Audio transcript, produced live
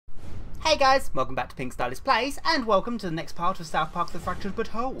Hey guys, welcome back to Pinkstylistplays, and welcome to the next part of South Park: The Fractured But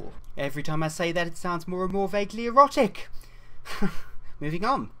Whole. Every time I say that, it sounds more and more vaguely erotic. Moving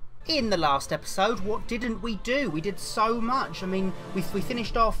on. In the last episode, what didn't we do? We did so much. I mean, we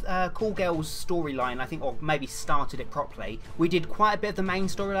finished off Cool Girl's storyline, I think, or maybe started it properly. We did quite a bit of the main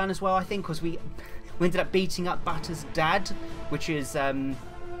storyline as well, I think, because we ended up beating up Butter's dad, which is,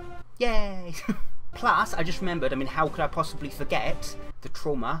 yay! Plus, I just remembered, I mean, how could I possibly forget the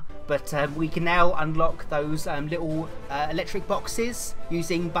trauma, but we can now unlock those little electric boxes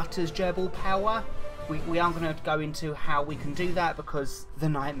using Butter's gerbil power. We aren't going to go into how we can do that because the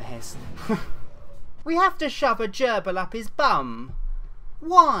nightmares. We have to shove a gerbil up his bum.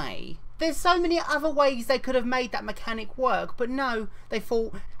 Why? There's so many other ways they could have made that mechanic work, but no, they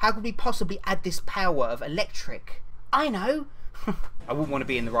thought, how could we possibly add this power of electric? I know. I wouldn't want to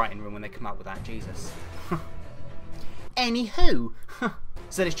be in the writing room when they come up with that, Jesus. Anywho,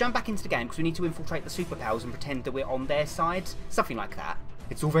 so let's jump back into the game because we need to infiltrate the superpowers and pretend that we're on their side. Something like that.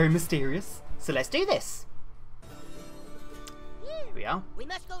 It's all very mysterious. So let's do this. Here we are. We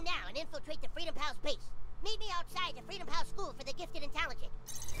must go now and infiltrate the Freedom Pals base. Meet me outside the Freedom Pals School for the Gifted and Talented.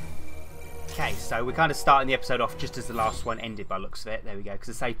 Okay, so we're kind of starting the episode off just as the last one ended by the looks of it. There we go, because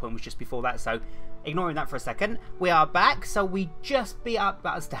the save point was just before that. So ignoring that for a second, we are back. So we just beat up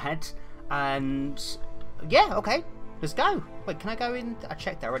Butter's dad. And yeah, okay. Let's go. Wait, can I go in? I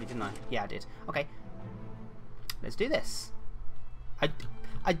checked that already, didn't I? Yeah, I did. Okay. Let's do this.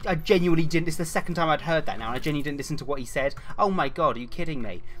 I genuinely didn't. This is the second time I'd heard that now. I genuinely didn't listen to what he said. Oh my god, are you kidding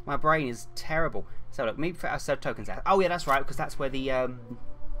me? My brain is terrible. So look, meet for our serve tokens out. Oh yeah, that's right, because that's where the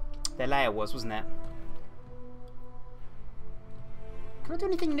their layer was, wasn't it? Can I do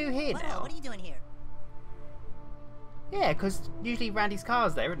anything new here now? What are you doing here? Yeah, because usually Randy's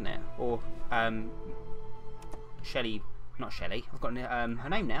car's there, isn't it? Or Shelly, not Shelly. I've got her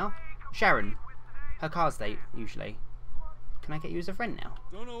name now. Sharon. Her car's there usually. Can I get you as a friend now?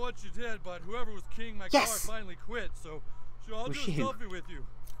 Don't know what you did, but whoever was keying my car finally quit, so I'll do a selfie with you.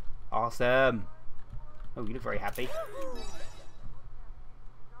 Awesome. Oh, you look very happy.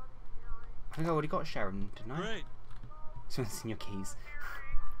 I think I already got Sharon, didn't I? Great. So it's in your keys.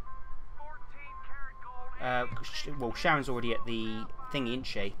 Well, Sharon's already at the thingy, isn't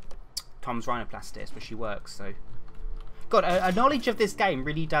she? Tom's Rhinoplasty, that's where she works, so... God, a knowledge of this game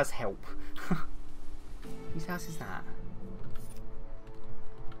really does help. Whose house is that?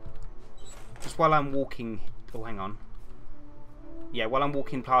 Just while I'm walking... Oh, hang on. Yeah, while I'm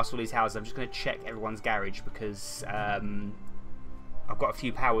walking past all these houses, I'm just going to check everyone's garage because I've got a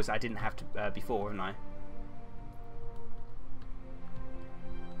few powers I didn't have to before, haven't I?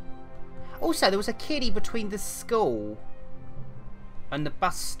 Also, there was a kiddie between the school and the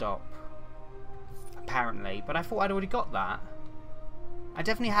bus stop, apparently. But I thought I'd already got that. I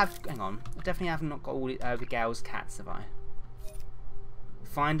definitely have... Hang on. I definitely have not got all the Gal's cats, have I?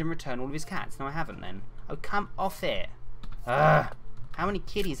 Find and return all of his cats. No, I haven't then. Oh, come off it. Ugh. How many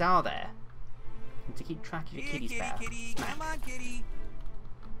kitties are there? I need to keep track of your kitties better. Kitty, come on, kitty.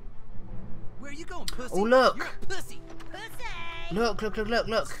 Where are you going, pussy? Oh, look. You're a pussy. Pussy!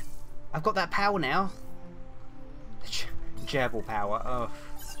 Look. I've got that power now. Gerbil power. Oh.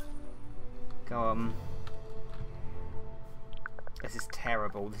 Go on. This is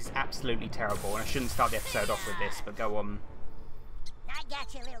terrible. This is absolutely terrible. And I shouldn't start the episode off with this, but go on. I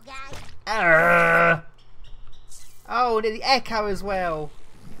got you, little guy. Oh, the echo as well.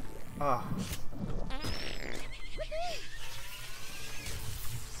 Oh.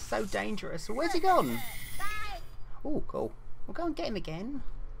 So dangerous. Where's he gone? Oh, cool. We'll go and get him again.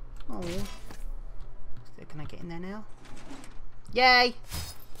 Oh. Can I get in there now? Yay!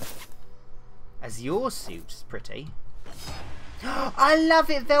 Azure suit's pretty. I love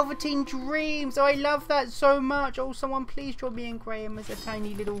it, Velveteen Dreams. Oh, I love that so much. Oh, someone please draw me and Graham as a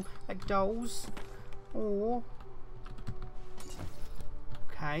tiny little like dolls. Oh.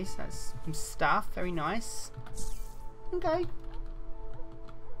 Okay, so that's some stuff. Very nice. Okay.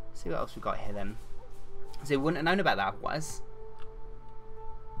 See what else we got here then. So we wouldn't have known about that otherwise.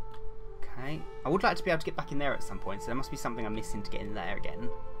 Okay. I would like to be able to get back in there at some point, so there must be something I'm missing to get in there again.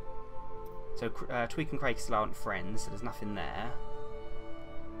 So Tweak and Craig still aren't friends, so there's nothing there.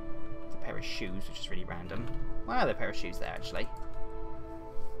 It's a pair of shoes, which is really random. Why are there a pair of shoes there, actually?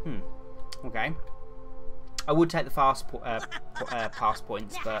 Okay. I would take the pass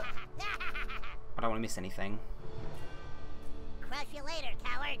points, but I don't want to miss anything. Crush you later,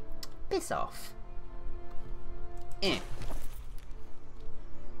 coward. Piss off.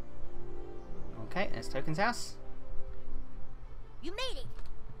 Okay, there's Token's house. You made it.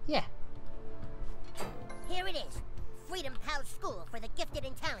 Yeah. Here it is. Freedom Pals School for the Gifted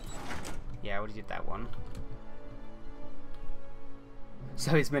and Talented. Yeah, I already did that one.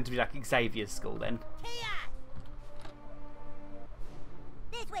 So it's meant to be like Xavier's school then. Chaos!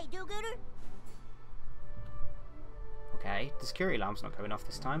 This way, do-gooder. Okay, the security alarm's not going off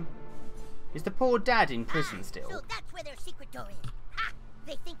this time. Is the poor dad in prison still? So that's where their secret door is. Ha!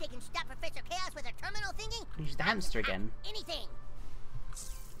 They think they can stop Professor Chaos with a terminal thingy? Use the hamster again. Anything.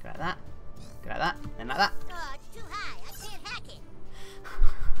 Go like that. Go like that. Then like that. Oh, it's too high. I can't hack it.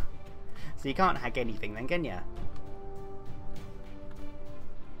 So you can't hack anything then, can ya?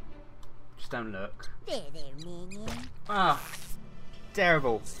 Just don't look. There, minion. Ah,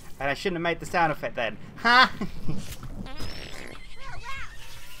 terrible. And I shouldn't have made the sound effect then. Ha!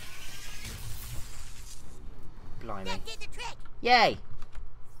 Blimey. That did the trick. Yay!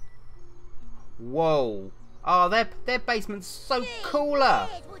 Whoa. Oh, their basement's so cooler.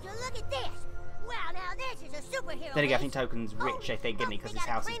 Would you look at this? Wow, now this is a superhero. Then again, I think Token's rich, I think, isn't he? Because his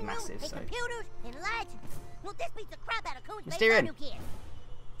house is massive, so. Computers and lights. Well, this beats the crap out of Coon's Mysterian. new kid.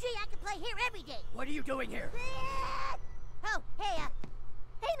 Gee, I could play here every day. What are you doing here? Oh, hey,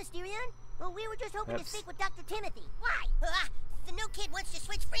 Mysterian. Well, we were just hoping to speak with Dr. Timothy. Why? The new kid wants to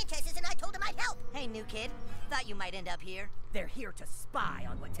switch franchises, and I told him I'd help. Hey, new kid. Thought you might end up here. They're here to spy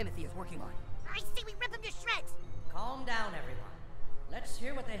on what Timothy is working on. I say we rip him to shreds. Calm down, everyone. Let's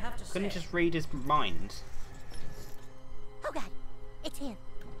hear what they have to say. Couldn't just read his mind. Oh, God. It's him.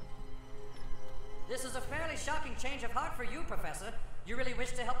 This is a fairly shocking change of heart for you, Professor. You really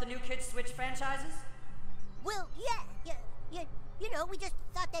wish to help the new kids switch franchises? Well, yeah. You know, we just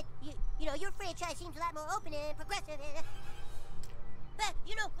thought that, you know, your franchise seems a lot more open and progressive. But,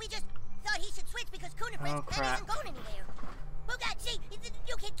 you know, we just thought he should switch because Coon and Friends isn't going anywhere. Oh, God, see, the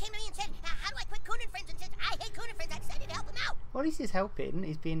new kid came to me and said, how do I quit Coon and Friends? And says, I hate Coon and Friends. I decided to help him out. Well, at least he's helping.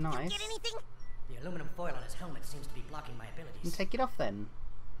 He's being nice. You get anything? The aluminum foil on his helmet seems to be blocking my abilities. And take it off then.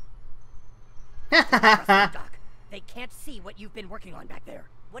 Doc, they can't see what you've been working on back there.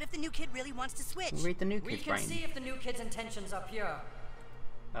 What if the new kid really wants to switch? Read the new kid's brain. We can see if the new kid's intentions are pure.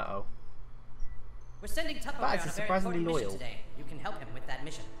 Uh-oh. We're sending Tupperware on a very surprisingly important mission loyal. today. You can help him with that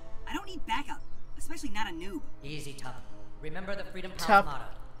mission. I don't need backup, especially not a noob. Easy, Tup. Remember the Freedom Pals Tup. motto.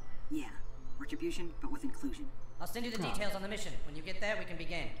 Yeah, retribution, but with inclusion. I'll send you the details on the mission. When you get there, we can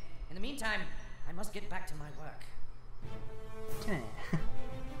begin. In the meantime, I must get back to my work.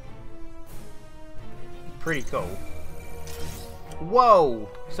 Pretty cool. Whoa!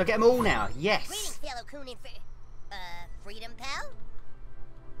 So I get them all now. Yes. Greetings, fellow Coon and Freedom Pal?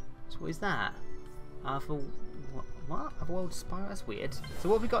 So what is that? What? Otherworld Spire? That's weird. So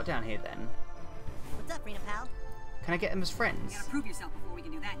what have we got down here then? What's up, Freedom Pal? Can I get them as You friends? gotta prove yourself before we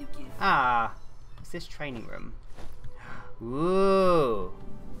can do that, new kid. Ah, what's this training room? Ooh.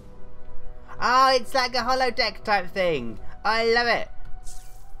 Oh, it's like a holodeck type thing. I love it.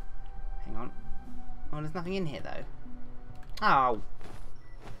 Hang on. Oh, there's nothing in here though. Oh.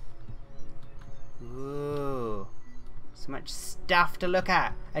 Ooh. So much stuff to look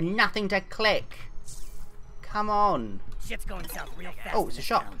at and nothing to click. Come on. Shit's going south real fast. Oh, it's a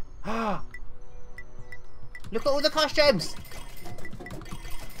shop. Look at all the costumes.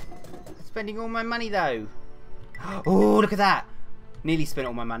 I'm spending all my money though. Oh, look at that. Nearly spent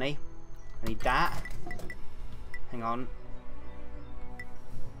all my money. I need that. Hang on.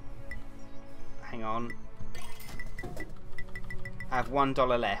 Hang on. I have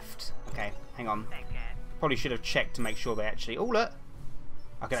 $1 left. Okay, hang on. Probably should have checked to make sure they actually... Oh, look!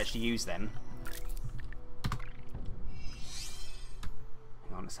 I could actually use them.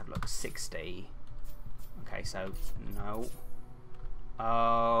 Hang on, let's have a look. 60. Okay, so, no.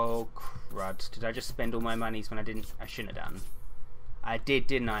 Oh, crud. Did I just spend all my monies when I shouldn't have done? I did,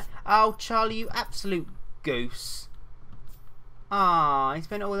 didn't I? Oh, Charlie, you absolute goose. Ah, I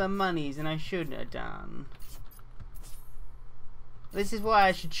spent all the monies and I shouldn't have done. This is why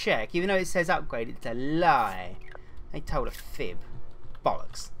I should check. Even though it says upgrade, it's a lie. They told a fib.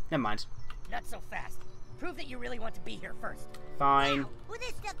 Bollocks. Never mind. Not so fast. Prove that you really want to be here first. Fine. Wow. Well,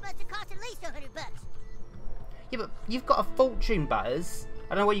 this stuff must have cost at least $100. Yeah, but you've got a fortune, Butters.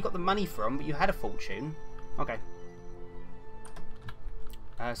 I don't know where you got the money from, but you had a fortune. Okay.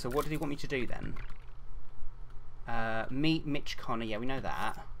 So what did he want me to do then? Meet Mitch Connor. Yeah, we know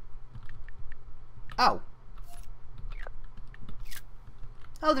that. Oh.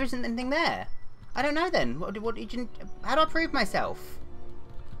 Oh, there isn't anything there. I don't know then. What did you... How do I prove myself?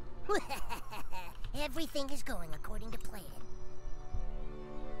 Everything is going according to plan.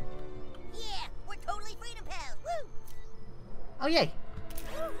 Yeah, we're totally Freedom Pals. Woo! Oh, yay.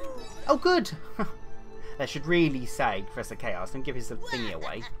 Oh, good. That should really say Professor Chaos. Don't give his thingy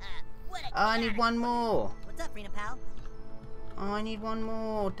away. What a Oh, I need one more. What's up, Freedom Pal? Oh, I need one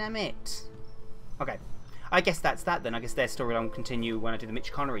more. Damn it. Okay. I guess that's that then. I guess their storyline will continue when I do the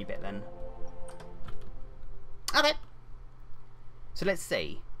Mitch Connery bit then. Okay. So let's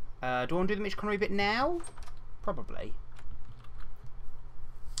see. Do I want to do the Mitch Connery bit now? Probably.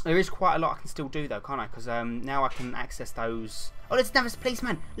 There is quite a lot I can still do though, can't I? Because now I can access those... Oh, there's another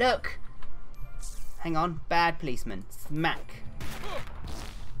policeman! Look! Hang on. Bad policeman. Smack.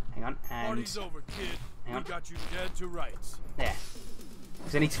 Hang on. And... Party's over, kid. Hang on. We got you dead to rights. There.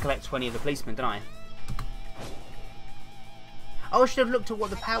 Because I need to collect 20 of the policemen, don't I? Oh, I should have looked at what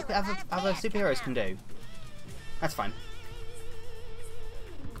the other superheroes can do. That's fine.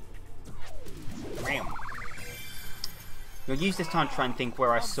 Bam. We'll use this time to try and think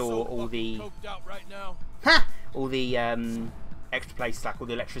where I saw all the... Ha! All the extra places, like all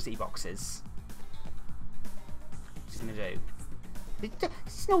the electricity boxes. What's it gonna do? They're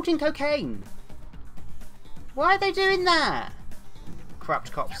snorting cocaine! Why are they doing that?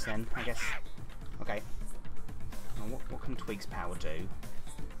 Corrupt cops then, I guess. Okay. Well, what can Twig's power do?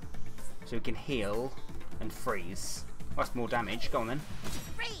 So it can heal and freeze. Well, that's more damage. Go on then.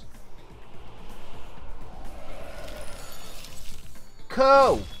 Freeze.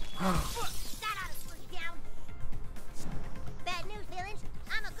 Cool! That ought to slow you down. Bad news, villains.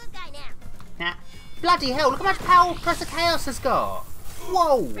 I'm a good guy now. Nah. Bloody hell, look how much power Professor Chaos has got!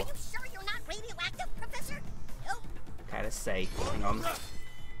 Whoa! Are you sure you're not radioactive, Professor? Nope. Okay, let's see. Hang on.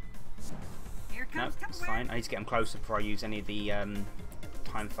 Here No, comes it's fine. I need to get them closer before I use any of the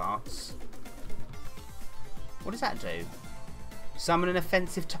time farts. What does that do? Summon an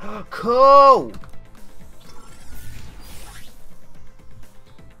offensive... Cool!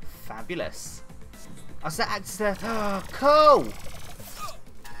 Fabulous. Oh, so that acts as a... Cool! You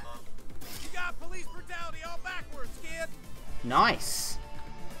got police brutality all backwards, kid. Nice.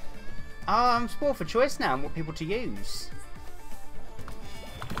 Oh, I'm spoiled for choice now on what people to use.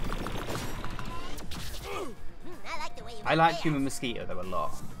 I like the way you I like Human Mosquito though a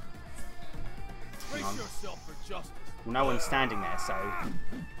lot. Brace yourself for justice. Well, no one's standing there, so...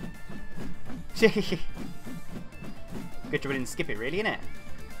 Good job I didn't skip it, really, innit?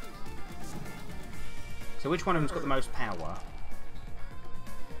 So which one of them's got the most power?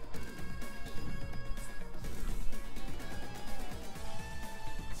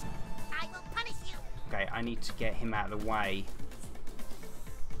 I will punish you. Okay, I need to get him out of the way.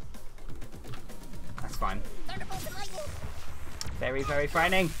 That's fine. Thunderbolt and lightning. Very, very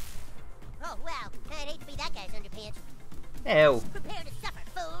frightening. Oh, well, I'd hate to be that guy's underpants. Ew. Prepare to suffer,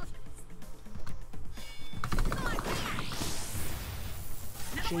 fools.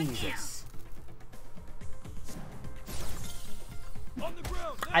 Jesus. On the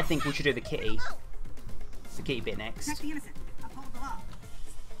ground. I think we should do the kitty. The kitty bit Protect next. the innocent. Uphold the law.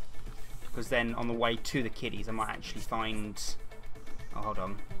 Because then on the way to the kitties, I might actually find... Oh, hold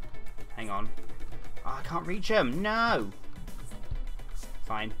on. Hang on. Oh, I can't reach him. No.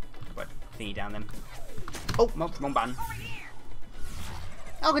 Fine. But thingy down then. Oh, wrong button.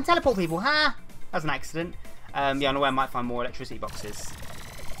 Oh, I can teleport people, huh? That was an accident. Yeah, on the way I might find more electricity boxes.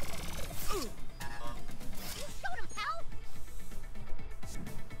 You showed him, pal.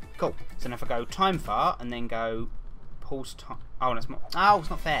 Cool. So now if I go time fart and then go pulse time. Oh, that's not. Oh, it's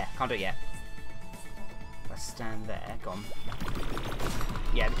not fair. Can't do it yet. If I stand there, gone.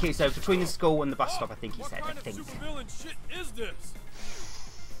 Yeah, the key. So between the school and the bus stop, I think he said. I think. What kind of supervillain shit is this?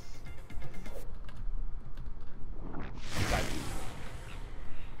 Go.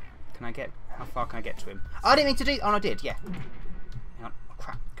 Can I get? How far can I get to him? Oh, I didn't mean to do. Oh, no, I did. Yeah. Hang on. Oh,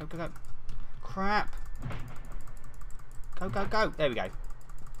 crap. Go, go, go. Crap. Go, go, go. There we go.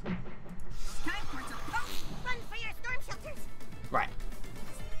 Time for it to Run for your storm shelters. Right.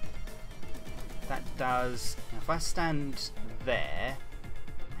 That does... Now if I stand there...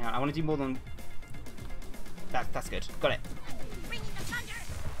 Hang on, I want to do more than... That's good. Got it. Bring in the thunder.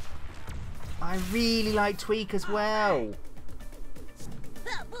 I really like Tweak as well.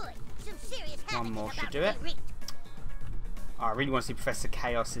 Oh boy, some serious havoc One more is should about do to it. be wreaked. Oh, I really want to see Professor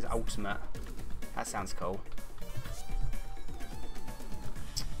Chaos's ultimate. That sounds cool.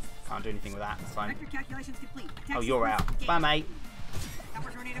 Can't do anything with that. That's fine. Vector calculations complete. Attack Oh, you're out. sequence Bye, engaged. mate.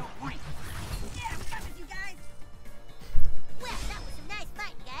 Power tornado point. Yeah, we got this, you guys. Well, that was some nice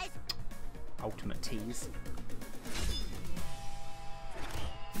fighting, guys. Ultimate tease.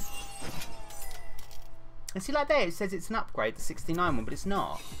 And see, like there, it says it's an upgrade, the 69 one, but it's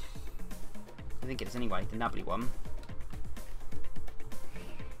not. I think it is anyway, the nubbly one.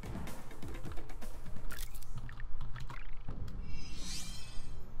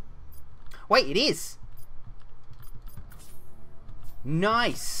 Wait, it is!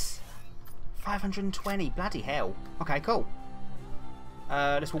 Nice! 520, bloody hell. Okay, cool.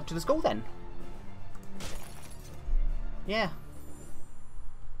 Let's walk to the school then. Yeah.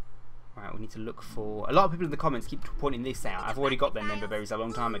 Right, we need to look for... A lot of people in the comments keep pointing this out. I've already got them member berries a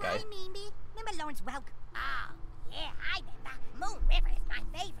long time ago. Remember Lawrence Welk? Oh, yeah, I remember. Moon River is my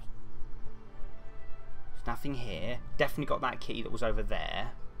favorite. There's nothing here. Definitely got that key that was over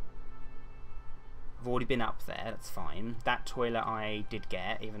there. I've already been up there, that's fine. That toilet I did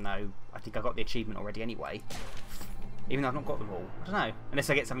get, even though I think I got the achievement already anyway. Even though I've not got them all. I don't know. Unless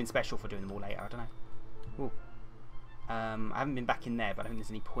I get something special for doing them all later, I don't know. Ooh. I haven't been back in there, but I don't think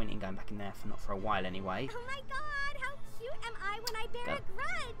there's any point in going back in there, not for a while anyway. Oh my god, how cute am I when I bear a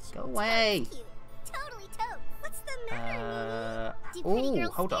grudge? Go away! Totally cute. Totally tote. What's the matter, Mimi?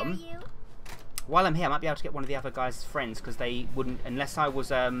 Oh, hold on. You? While I'm here, I might be able to get one of the other guys' friends, because they wouldn't, unless I was,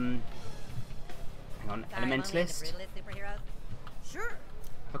 hang on, Elementalist. Sure.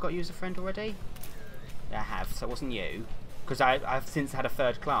 Have I got you as a friend already? Yeah, I have, so it wasn't you. Because I've since had a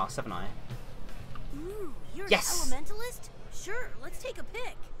third class, haven't I? Ooh, you're Yes! an elementalist? Sure, let's take a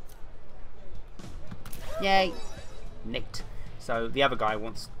pic. Yay! Nicked. So the other guy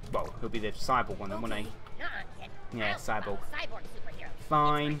wants, well, he'll be the cyborg one then, won't he? Yeah, cyborg.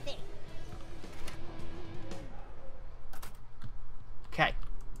 Fine. Okay.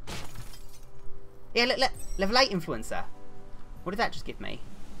 Yeah, look, level 8 influencer. What did that just give me?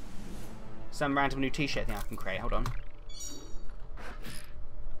 Some random new t-shirt thing I can create. Hold on.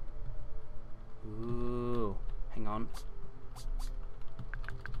 Ooh, hang on.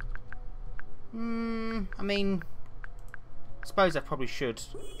 I mean, I suppose I probably should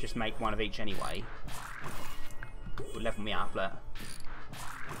just make one of each anyway. Would level me up, look.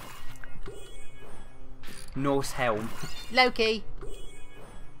 Norse helm. Loki!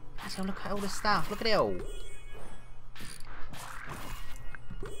 Actually, look at all this stuff. Look at it all.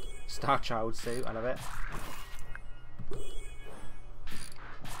 Star Child suit. I love it.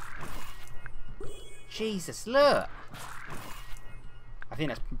 Jesus, look! I think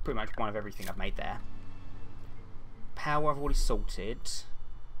that's pretty much one of everything I've made there. Power I've already sorted.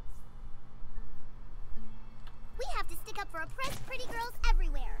 We have to stick up for oppressed pretty girls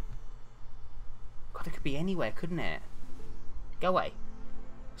everywhere. God, it could be anywhere, couldn't it? Go away.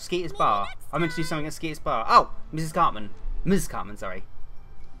 Skeeter's Bar. I meant to do something at Skeeter's Bar. Oh, Mrs. Cartman. Mrs. Cartman, sorry.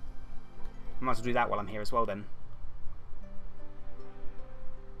 I might as well do that while I'm here as well then.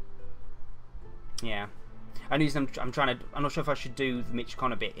 Yeah. I'm not sure if I should do the Mitch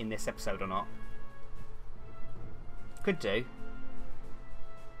Connor bit in this episode or not. Could do.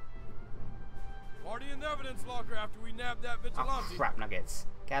 Party in the evidence locker after we nab that vigilante. Oh, crap nuggets.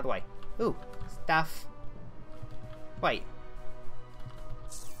 Get out of the way. Ooh, stuff. Wait.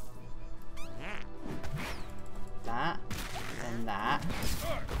 That. And that.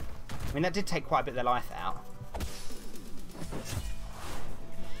 I mean, that did take quite a bit of their life out.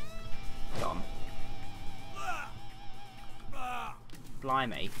 Gone.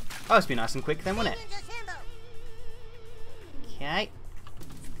 Blimey. Oh, it's been nice and quick then, wouldn't it? Okay.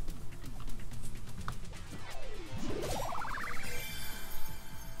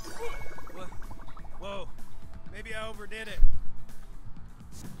 Whoa. Maybe I overdid it.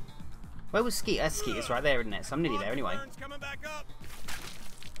 Where was Skeeter? Skeeter's right there, isn't it? So I'm nearly there anyway. Coming back up.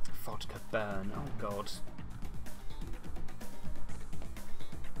 Vodka burn. Oh, God.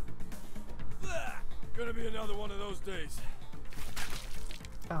 Gonna be another one of those days.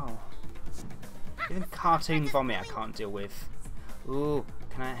 Oh. Even cartoon vomit I can't deal with. Ooh.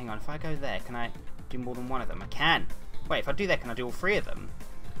 Can I... Hang on. If I go there, can I do more than one of them? I can. Wait, if I do that, can I do all three of them?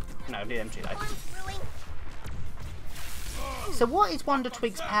 No, I'll do them two, though. So what is Wonder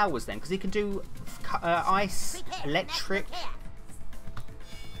Twig's powers, then? Because he can do ice, electric...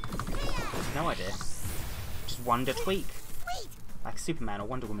 No idea. Just Wonder Twig. Like Superman or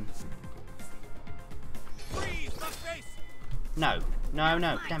Wonder Woman. No. No,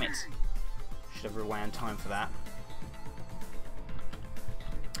 no. Damn it. Should have rewound time for that.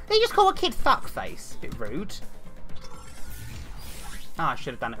 They just call a kid fuckface. Bit rude. Ah, I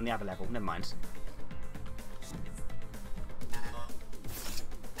should have done it on the other level. Never mind.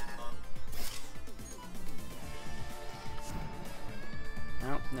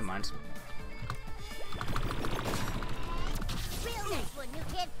 Oh, never mind.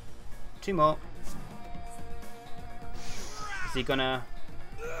 Two more. Is he gonna...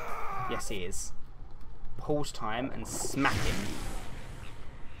 Yes, he is. Pause time and smack him.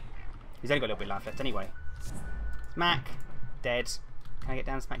 He's only got a little bit of life left anyway. Smack. Dead. Can I get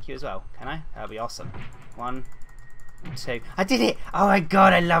down and smack you as well? Can I? That'll be awesome. 1, 2. I did it! Oh my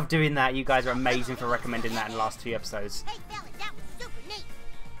god, I love doing that. You guys are amazing for recommending that in the last 2 episodes. Hey, fellas, that was super neat.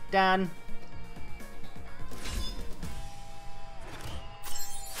 Done.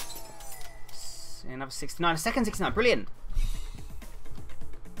 another 69. A second 69. Brilliant.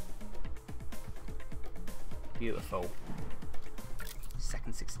 Beautiful.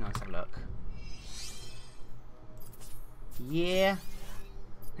 Second 69. Let's have a look. Yeah.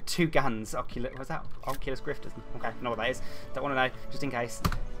 2 guns. Oculus. What's that? Oculus Grifters. Okay, know what that is. Don't want to know. Just in case.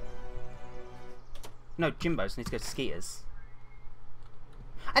 No, Jimbos. Need to go to Skiers.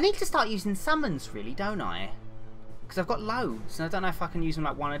 I need to start using summons, really, don't I? Because I've got loads, and I don't know if I can use them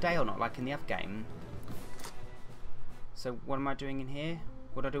like 1 a day or not, like in the other game. So what am I doing in here?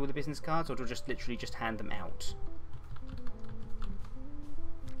 What do I do with the business cards, or do I just literally just hand them out?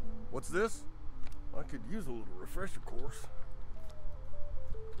 What's this? I could use a little refresher course.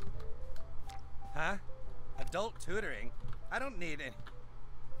 Huh? Adult tutoring? I don't need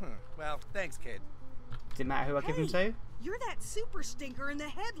any. Well, thanks, kid. Does it matter who I give them to? You're that super stinker in the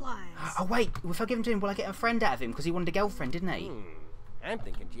headlines. Oh wait, if I give him to him, will I get a friend out of him? Because he wanted a girlfriend, didn't he? I'm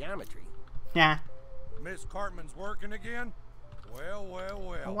thinking geometry. Yeah. Miss Cartman's working again? Well, well,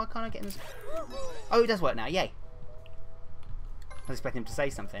 well. Oh, why can't I get in this? Oh, it does work now, yay. I was expecting him to say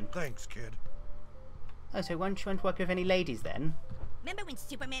something. Thanks, kid. Oh, so won't you want to work with any ladies then? Remember when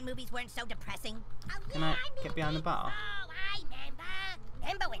Superman movies weren't so depressing? Oh, Can I get behind the bar? Oh, I remember.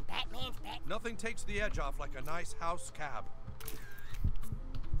 Remember when Batman's back? Nothing takes the edge off like a nice house cab.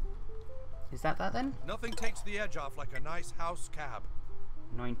 Is that then? Nothing takes the edge off like a nice house cab.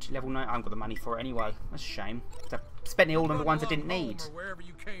 Level 9. I haven't got the money for it anyway. That's a shame. I spent it all on the ones I didn't need. Or wherever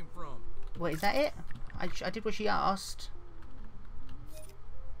you came from. Wait, is that it? I did what she asked.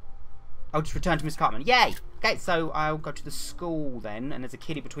 I'll just return to Miss Cartman. Yay! Okay, so I'll go to the school then, and there's a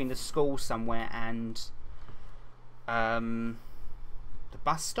kiddie between the school somewhere and the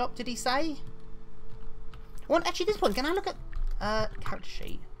bus stop. Did he say? Well, actually, at this point, can I look at character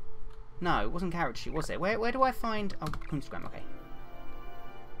sheet? No, it wasn't character sheet, was it? Where do I find? Oh, Instagram. Okay.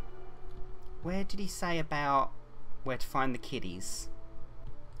 Where did he say about where to find the kiddies?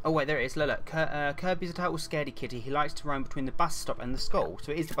 Oh wait, there it is. Look, Kirby's a total scaredy kitty. He likes to roam between the bus stop and the school.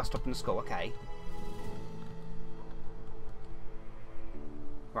 So it is the bus stop and the school. Okay.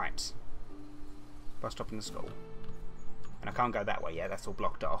 Right. Bus stop and the school. And I can't go that way. Yeah, that's all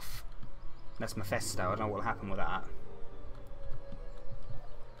blocked off. That's Mephisto. I don't know what'll happen with that.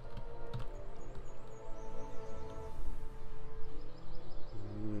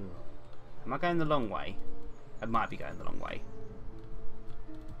 Ooh. Am I going the long way? I might be going the long way.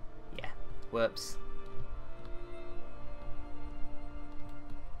 Yeah. Whoops.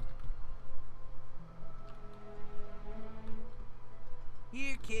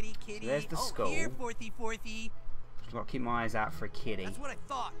 Here, kitty, kitty. So there's the skull. Here, fourthy, fourthy. Just got to keep my eyes out for a kitty. That's what I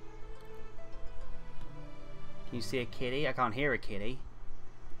thought. Can you see a kitty? I can't hear a kitty.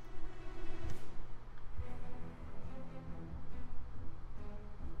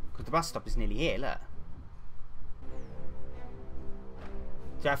 Because the bus stop is nearly here, look.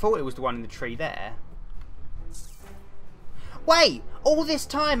 So I thought it was the one in the tree there. Wait! All this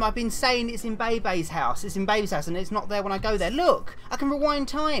time I've been saying it's in Bebe's house. It's in Baby's house and it's not there when I go there. Look! I can rewind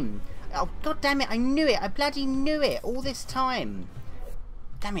time. Oh, god damn it. I knew it. I bloody knew it all this time.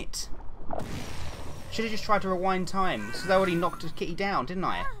 Damn it. Should have just tried to rewind time. Because I already knocked a kitty down, didn't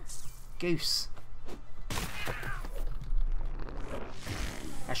I? Goose.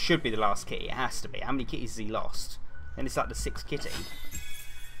 That should be the last kitty. It has to be. How many kitties has he lost? And it's like the 6th kitty.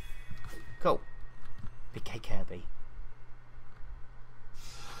 Cool. Big K Kirby.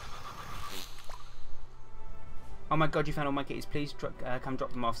 Oh my god, you found all my kitties. Please come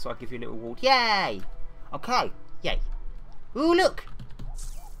drop them off so I'll give you a little reward. Yay! Okay. Yay. Ooh, look!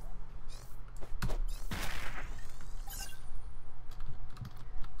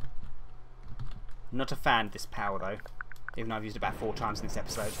 Not a fan of this power though. Even though I've used it about 4 times in this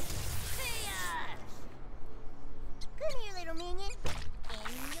episode. Come here, little minion. In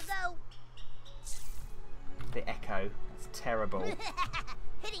you go. The echo. It's terrible.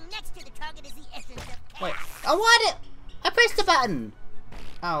 Hitting next to the target is the essence of chaos. Wait. Oh, what? I pressed the button.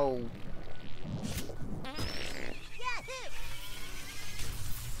 Oh.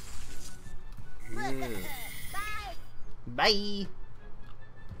 Yahoo! Bye. Bye.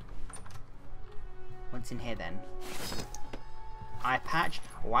 What's in here then? Eye patch.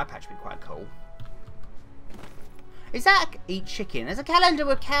 Oh, eye patch would be quite cool. Is that eat chicken? There's a calendar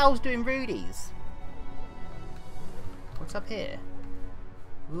with cows doing Rudies. What's up here?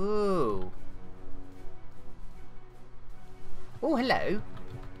 Ooh. Oh, hello.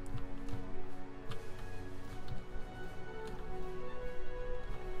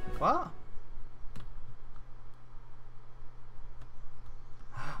 What?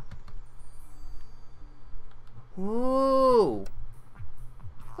 Ooh.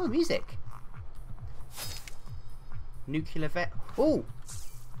 Oh, music. Nuclear vet. Oh,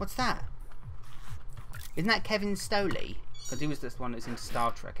 what's that? Isn't that Kevin MacLeod? Because he was the one that's into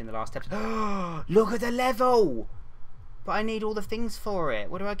Star Trek in the last episode. Look at the level! But I need all the things for it.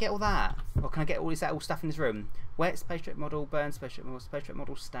 Where do I get all that? Or can I get all this all stuff in this room? Wet spaceship model, burn spaceship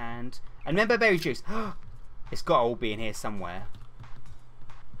model stand. And remember berry juice. It's got to all be in here somewhere.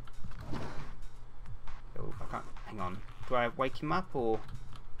 Oh, I can't. Hang on. Do I wake him up or?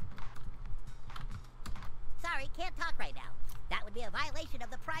 Sorry, can't talk right now. That would be a violation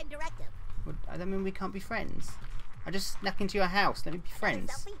of the Prime Directive. I don't mean we can't be friends. I just snuck into your house. Let me be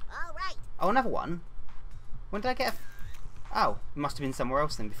friends. All right. Oh, another one. When did I get a... Oh, it must have been somewhere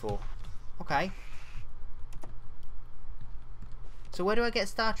else then before. Okay. So where do I get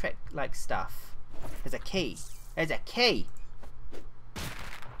Star Trek like stuff? There's a key. There's a key.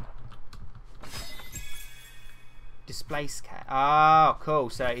 Display scan. Oh, cool.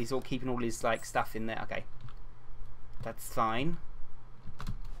 So he's all keeping all his like stuff in there. Okay. That's fine.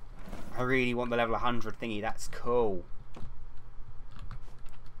 I really want the level 100 thingy. That's cool.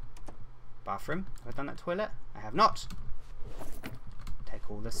 Bathroom. Have I done that toilet? I have not. Take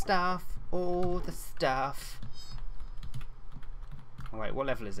all the stuff. All the stuff. Oh, wait, what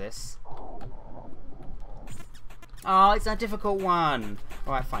level is this? Oh, it's a difficult one.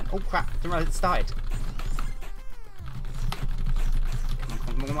 Alright, fine. Oh, crap. Didn't realize it started.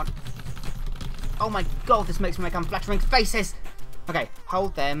 Come on. Oh my god, this makes me make unflattering faces. Okay,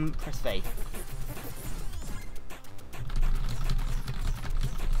 hold them. Press V.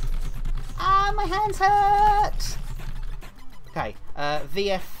 Ah, my hands hurt. Okay,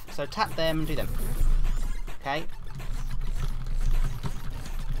 VF. So tap them and do them. Okay.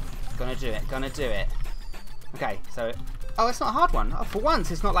 Gonna do it. Okay, so... Oh, it's not a hard one. Oh, for once,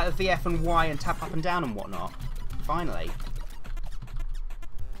 it's not like the VF and Y and tap up and down and whatnot. Finally.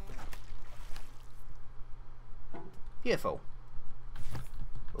 Beautiful.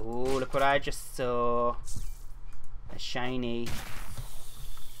 Oh, look what I just saw. A shiny.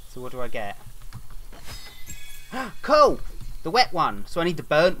 So what do I get? Cool! The wet one. So I need the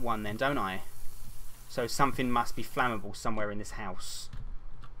burnt one then, don't I? So something must be flammable somewhere in this house.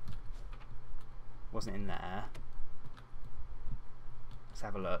 Wasn't in there. Let's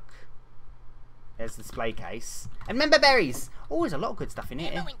have a look. There's the display case. And member berries! Oh, there's a lot of good stuff in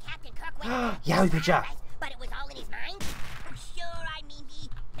here. Yeah, picture! But it was all in his mind? Sure, I mean,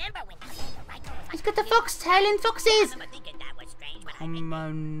 remember when he's got the foxtail and foxes! that was strange, but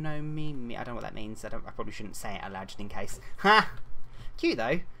Homonomimi. I don't know what that means. I probably shouldn't say it out loud just in case. Ha! Cute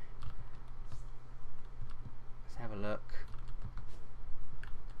though. Let's have a look.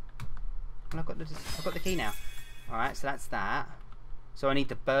 Well, I've got the key now. Alright, so that's that. So I need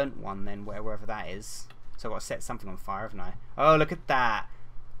the burnt one then, wherever that is. So I've got to set something on fire, haven't I? Oh, look at that.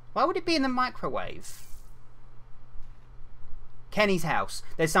 Why would it be in the microwave? Kenny's house.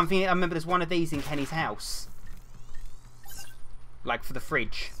 There's something, I remember there's one of these in Kenny's house. Like for the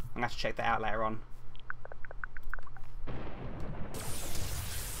fridge. I'm going to have to check that out later on.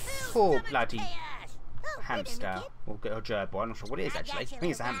 Poor bloody hamster. Or gerbil. I'm not sure what it is actually. I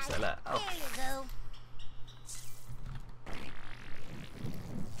think it's a hamster. Look. Oh. There you go.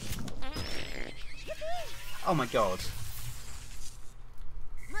 Oh my god.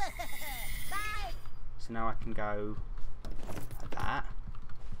 Bye. So now I can go like that.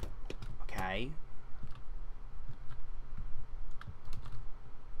 Okay.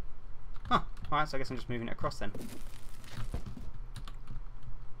 Huh. Alright, so I guess I'm just moving it across then.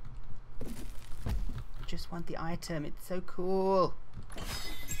 I just want the item. It's so cool.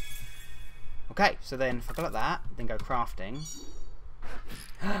 Okay, so then if I go like that, then go crafting.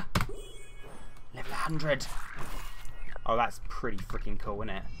 Level 100. Oh, that's pretty freaking cool, isn't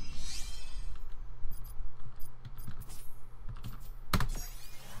it?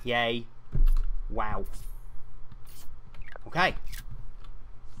 Yay. Wow. Okay.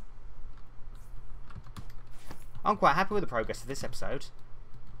 I'm quite happy with the progress of this episode.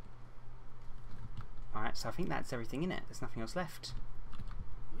 Alright, so I think that's everything in it. There's nothing else left.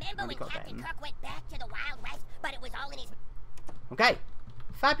 Remember when Captain Kirk went back to the Wild West, but it was all in his... Okay.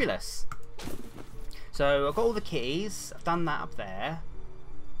 Fabulous. So I've got all the keys. I've done that up there.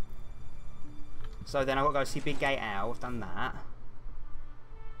 So then I've got to go see Big Gate Owl. I've done that.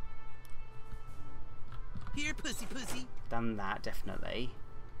 Here, pussy. Done that, definitely.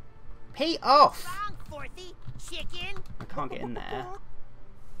 Pee off! Wrong, Forthy. Chicken. I can't get in there.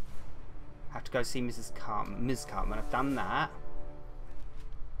 I have to go see Ms. Cartman. I've done that.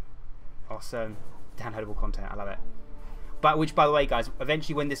 Awesome. Downloadable content. I love it. But which, by the way, guys,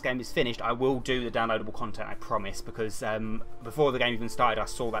 eventually when this game is finished, I will do the downloadable content, I promise, because before the game even started, I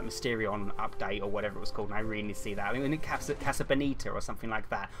saw that Mysterion update, or whatever it was called, and I really need to see that. I mean, Casa Bonita or something like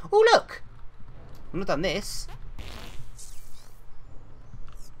that. Oh, look! I've not done this.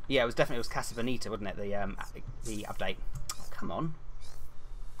 Yeah, it was Casa Bonita, wasn't it, the update. Oh, come on.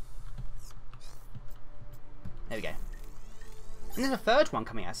 There we go. And there's a third one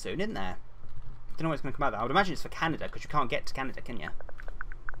coming out soon, isn't there? Don't know when it's going to come out. I would imagine it's for Canada, because you can't get to Canada, can you?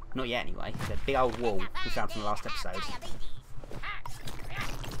 Not yet, anyway. It's a big old wall we found from the last episode.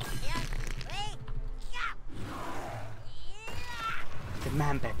 The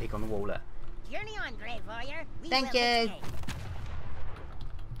man bear pig on the wall, look. Journey on, Grey Warrior. Thank you.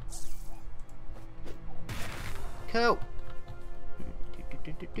 Cool.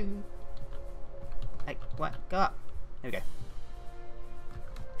 Hey, what? Go up. There we go.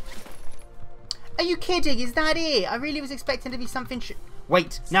 Are you kidding? Is that it? I really was expecting to be something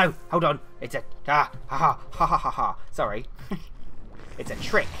Wait, no, hold on. It's a... ha ha ha ha ha. Sorry. It's a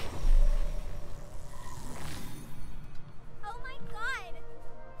trick. Oh my god.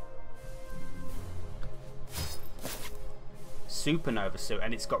 Supernova suit,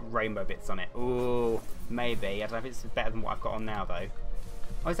 and it's got rainbow bits on it. Ooh, maybe. I don't know if it's better than what I've got on now, though.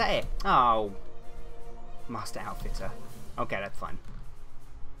 Oh, is that it? Oh. Master Outfitter. Okay, that's fine.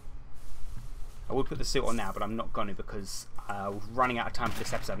 I would put the suit on now, but I'm not going to because we're running out of time for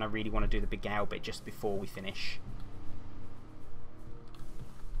this episode and I really want to do the big Gale bit just before we finish.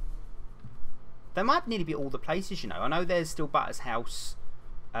 There might nearly be all the places, you know. I know there's still Butter's house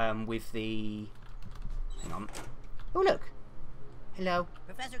with the... Hang on. Oh, look. Hello.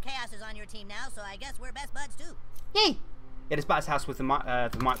 Professor Chaos is on your team now, so I guess we're best buds too. Yay! Yeah, there's Butter's house with the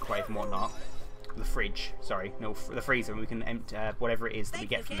microwave and whatnot. The fridge, sorry, no, the freezer, and we can empty whatever it is that we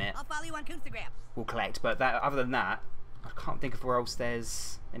get from it. I'll follow you on Coonstagram. We'll collect, but that, other than that, I can't think of where else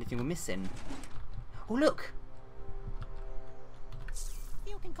there's anything we're missing. Oh, look!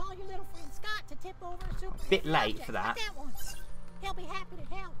 You can call your little friend Scott to tip over a super. Bit late for that. He'll be happy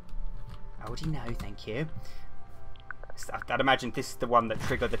to help. I already know, thank you. I'd imagine this is the one that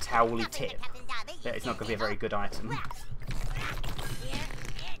triggered the towel-y tip. But it's not going to be a very good item.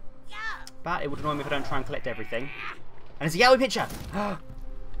 But it would annoy me if I don't try and collect everything. And it's a Yowie picture!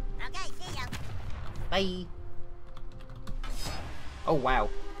 Okay, see ya. Bye! Oh wow.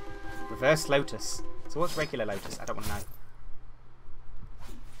 Reverse Lotus. So what's regular Lotus? I don't want to know.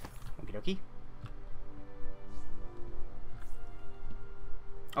 Okie dokie.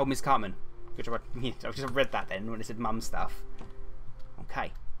 Oh, Miss Cartman. Good job. I just read that then when it said mum stuff.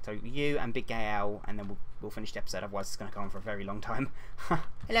 Okay. So you and Big Gay Owl, and then we'll finish the episode. Otherwise, it's going to go on for a very long time.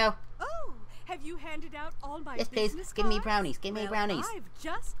 Hello. Oh, have you handed out all my yes, please. business Give me cards? brownies. Give me brownies. I've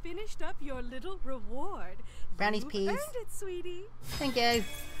just finished up your little reward. Brownies, You've please. earned it, sweetie. Thank you.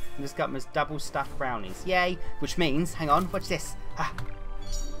 Miss Gutman's double stuffed brownies. Yay! Which means, hang on, watch this.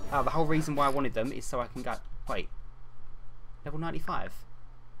 The whole reason why I wanted them is so I can go. Wait. Level 95.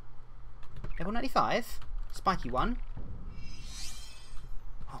 Level 95. Spiky one.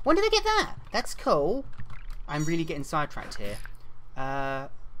 When did I get that? That's cool. I'm really getting sidetracked here.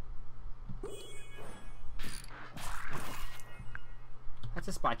 That's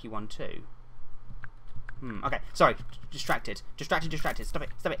a spiky one too. Okay. Sorry. Distracted. Distracted. Stop it.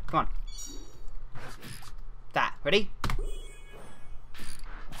 Stop it. Come on. That. Ready?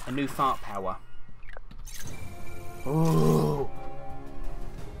 A new fart power. Ooh.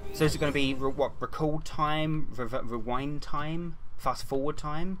 So is it going to be what? Recall time? Rewind time? Fast forward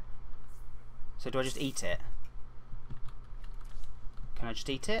time? So do I just eat it? Can I just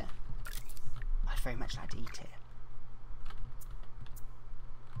eat it? I'd very much like to eat it.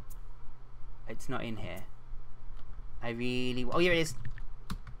 It's not in here. I really... Oh, here it is.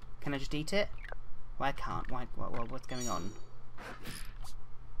 Can I just eat it? Why I can't? Why? What's going on?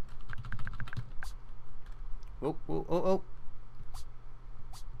 Oh, oh, oh, oh.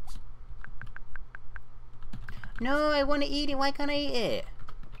 No, I want to eat it. Why can't I eat it?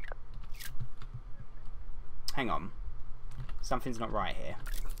 Hang on. Something's not right here.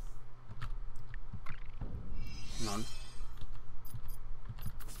 Hang on.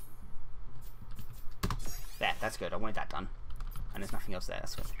 There, that's good. I wanted that done. And there's nothing else there.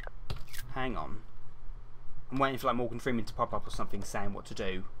 That's good. Hang on. I'm waiting for like Morgan Freeman to pop up or something saying what to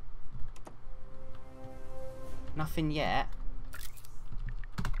do. Nothing yet.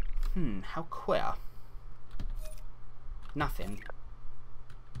 How queer. Nothing.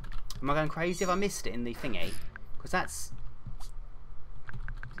 Am I going crazy if I missed it in the thingy? Because that's...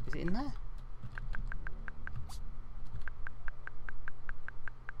 Is it in there?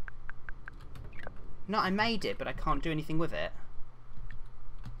 No, I made it, but I can't do anything with it.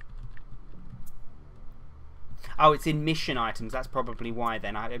 Oh, it's in mission items. That's probably why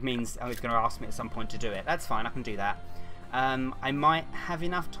then. It means it's going to ask me at some point to do it. That's fine. I can do that. I might have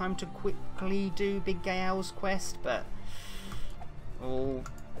enough time to quickly do Big Gay Owl's quest, but... Oh...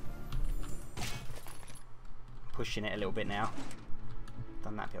 Pushing it a little bit now.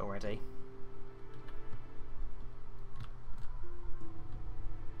 Done that bit already.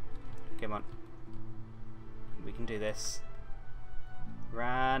 Come on. We can do this.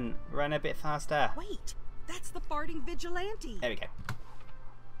 Run. Run a bit faster. Wait, that's the farting vigilante. There we go.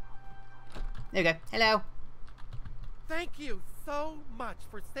 There we go. Hello. Thank you so much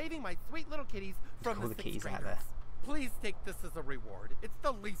for saving my sweet little kitties from All the the kitties sixth out graders. there. Please take this as a reward. It's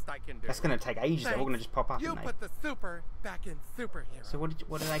the least I can do. That's going to take ages. They're all going to just pop up. You mate. put the super back in superhero. So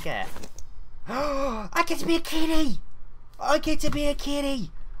what did I get? I get to be a kitty! I get to be a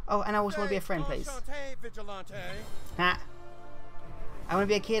kitty! Oh, and I also want to be a friend, please. Enchanté, vigilante. Ha! I want to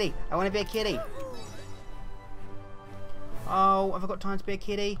be a kitty. I want to be a kitty. Oh, have I got time to be a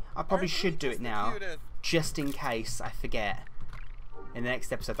kitty? I probably should do it now, just in case I forget in the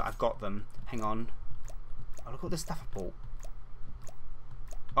next episode that I've got them. Hang on. Oh, look at all the stuff I bought.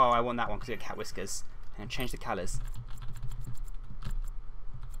 Oh, I want that one because I get cat whiskers. And change the colours.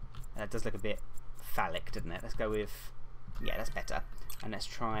 That does look a bit phallic, doesn't it? Let's go with... Yeah, that's better. And let's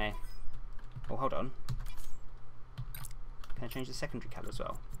try... Oh, hold on. Can I change the secondary colour as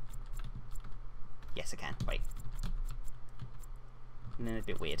well? Yes, I can. Wait. And then a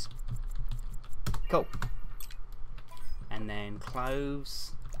bit weird. Cool. And then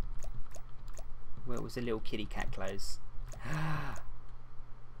clothes. Where was the little kitty cat clothes?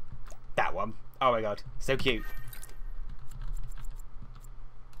 That one. Oh my god. So cute.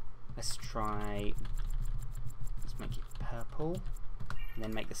 Let's try... Let's make it purple. And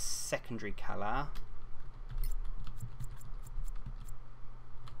then make the secondary colour.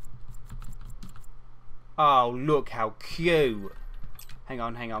 Oh, look how cute. Hang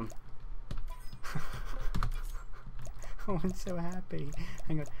on, hang on. Oh, I'm so happy.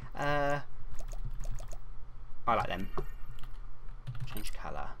 Hang on. I like them. Change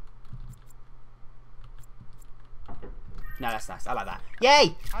colour. No, that's nice. I like that.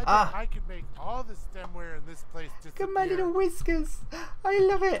 Yay! I could make all the stemware in this place disappear. Look at my little whiskers. I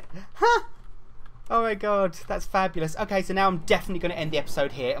love it. Huh? Oh my god, that's fabulous. Okay, so now I'm definitely going to end the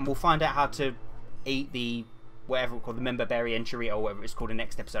episode here, and we'll find out how to eat the whatever it's called, the member berry and chorizo, or whatever it's called in the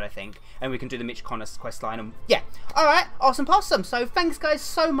next episode, I think. And we can do the Mitch Connors quest line. And yeah. Alright, awesome possum. So thanks guys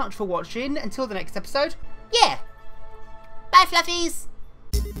so much for watching. Until the next episode. Yeah. Bye, Fluffies.